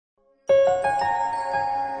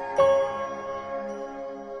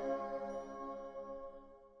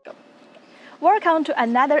Welcome to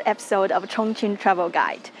another episode of Chongqing Travel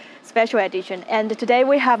Guide, special edition. And today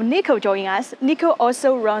we have Nico joining us. Nico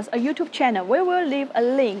also runs a YouTube channel. We will leave a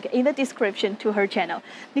link in the description to her channel.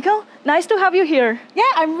 Nico, nice to have you here.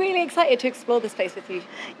 Yeah, I'm really excited to explore this place with you.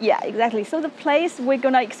 Yeah, exactly. So the place we're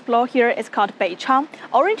gonna explore here is called Beicang.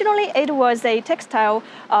 Originally, it was a textile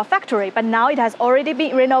factory, but now it has already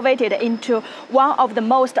been renovated into one of the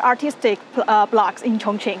most artistic blocks in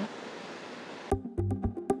Chongqing.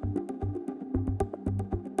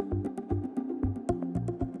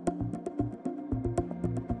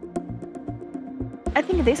 I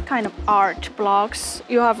think this kind of art blocks,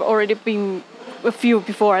 you have already been a few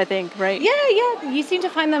before, I think, right? Yeah. You seem to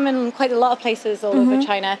find them in quite a lot of places all over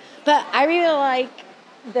China. But I really like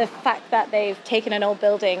the fact that they've taken an old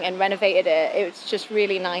building and renovated it. It's just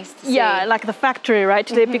really nice to see. Yeah, like the factory, right?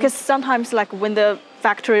 Because sometimes like when the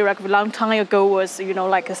factory like a long time ago was,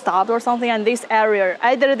 like stopped or something, and this area,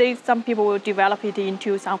 either some people will develop it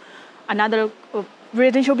into another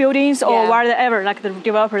residential buildings or whatever, like the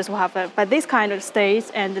developers will have it. But this kind of stays,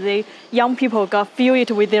 and the young people feel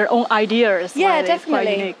it with their own ideas. Yeah, right? definitely. It's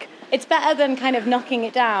quite unique. It's better than kind of knocking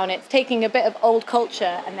it down. It's taking a bit of old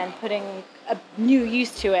culture and then putting a new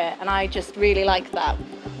use to it, and I just really like that.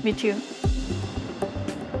 Me too.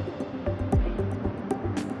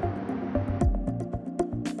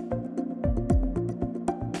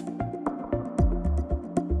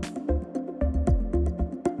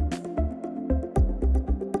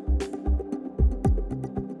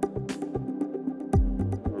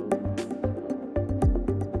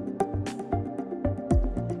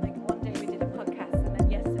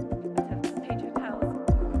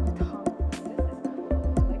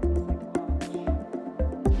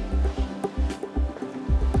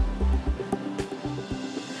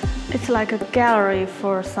 It's like a gallery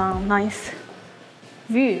for some nice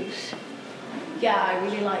views. Yeah, I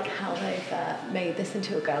really like how they've made this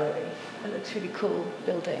into a gallery. It looks really cool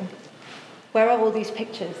building. Where are all these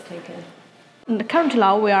pictures taken? Currently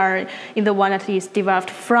now we are in the one that is developed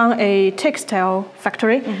from a textile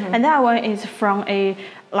factory, and that one is from a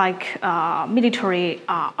military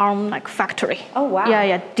arm factory. Oh wow!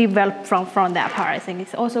 Yeah, developed from that part. I think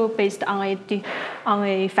it's also based on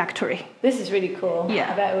a factory. This is really cool.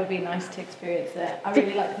 Yeah, I bet it would be nice to experience it. I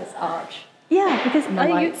really like this arch. Yeah, because the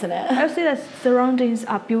lights in it. I see that surroundings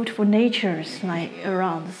are beautiful natures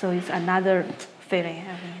around, so it's another feeling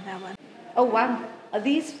having that one. Oh wow! Are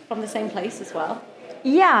these from the same place as well?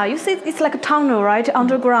 Yeah, you see, it's like a tunnel, right,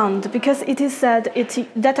 underground, because it is said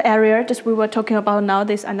that area that we were talking about now.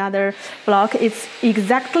 This another block. It's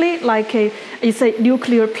exactly like it's a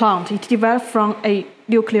nuclear plant. It developed from a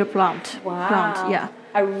nuclear plant. Wow. Yeah.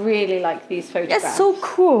 I really like these photographs. It's so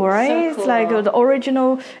cool, right? So cool. It's like the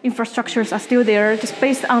original infrastructures are still there. Just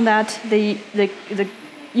based on that, they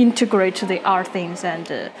integrate the art themes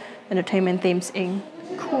and entertainment themes in.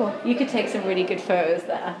 Cool. You could take some really good photos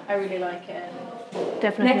there. I really like it.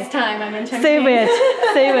 Definitely. Next time I'm in Chongqing.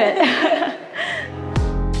 Save it.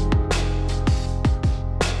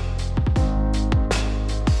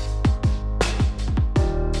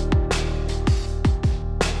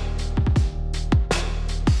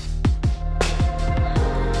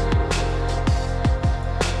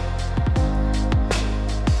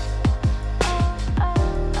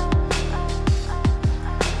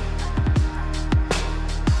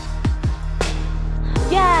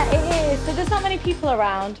 So there's not many people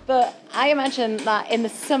around, but I imagine that in the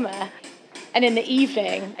summer and in the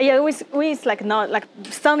evening. Yeah, it's like not like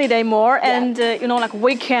sunny day more, and like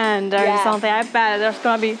weekend or something. I bet there's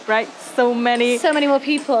gonna be so many more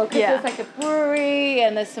people because there's like a brewery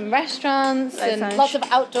and there's some restaurants and lots of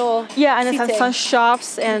outdoor. Yeah, and seating. there's some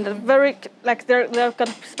shops and very they've got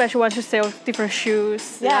special ones to sell different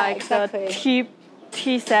shoes. Yeah, like exactly.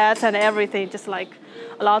 tea sets and everything. Just like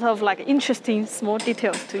a lot of interesting small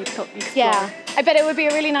details to explore. Yeah, I bet it would be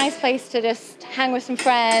a really nice place to just hang with some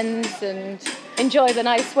friends and enjoy the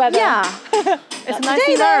nice weather. Yeah, it's a nice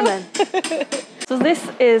environment. So this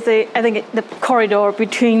is I think the corridor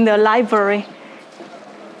between the library.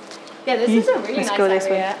 Yeah, this is a really nice go this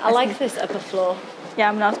area. way. I like this upper floor. Yeah,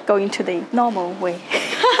 I'm not going to the normal way.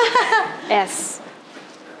 Yes.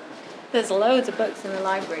 There's loads of books in the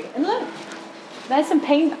library. And look, there's some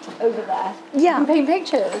paint over there. Yeah. You can paint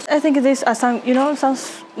pictures. I think these are some, some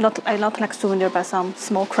not like souvenir, but some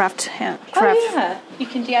small craft. Oh yeah, you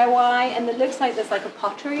can DIY, and it looks like there's like a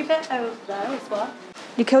pottery bit over there as well.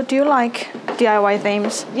 Nico, do you like DIY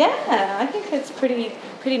themes? Yeah, I think it's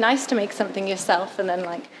pretty nice to make something yourself and then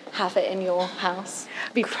have it in your house.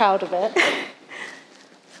 Be proud of it.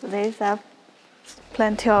 So they have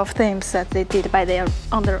plenty of things that they did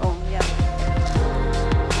on their own. Yeah.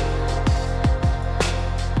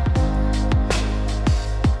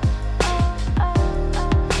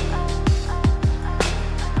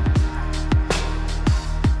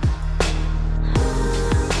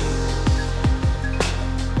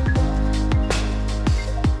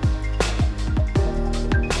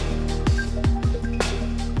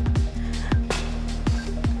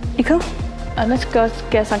 Nico, let's go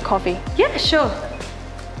get some coffee. Yeah, sure.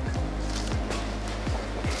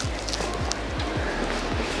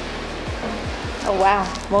 Oh wow,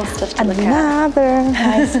 more stuff to look at. Another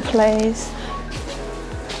nice place.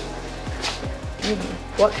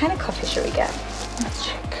 What kind of coffee should we get? Let's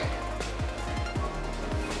check.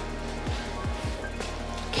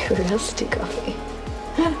 Curiosity coffee.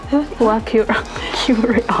 What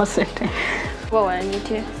curiosity. Whoa, I need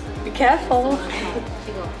to. Be careful.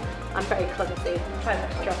 I'm very clumsy. I'm trying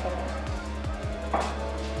not to drop it.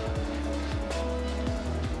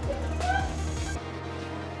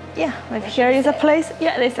 Yeah, maybe here is a place.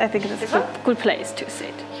 Yeah, I think it's a good place to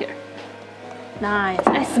sit here. Nice.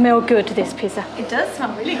 I smell good, this pizza. It does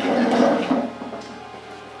smell really good.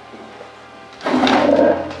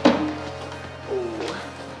 Ooh,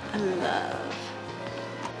 I love.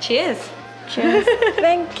 Cheers. Cheers.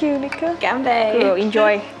 Thank you, Nico. Gambe. Cool,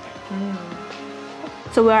 enjoy.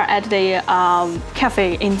 So we're at the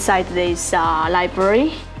cafe inside this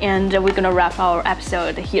library, and we're gonna wrap our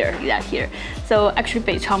episode here. So actually,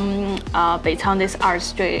 Beicang, this art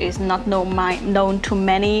street is not known to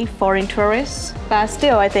many foreign tourists, but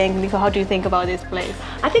still, I think, Nico, how do you think about this place?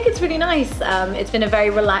 I think it's really nice. It's been a very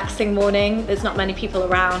relaxing morning. There's not many people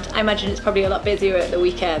around. I imagine it's probably a lot busier at the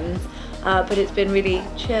weekends, but it's been really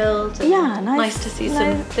chilled and nice to see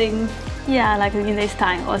some things. Yeah, like in this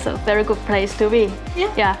time, also very good place to be.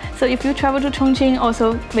 Yeah. Yeah. So if you travel to Chongqing,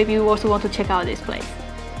 also maybe you also want to check out this place.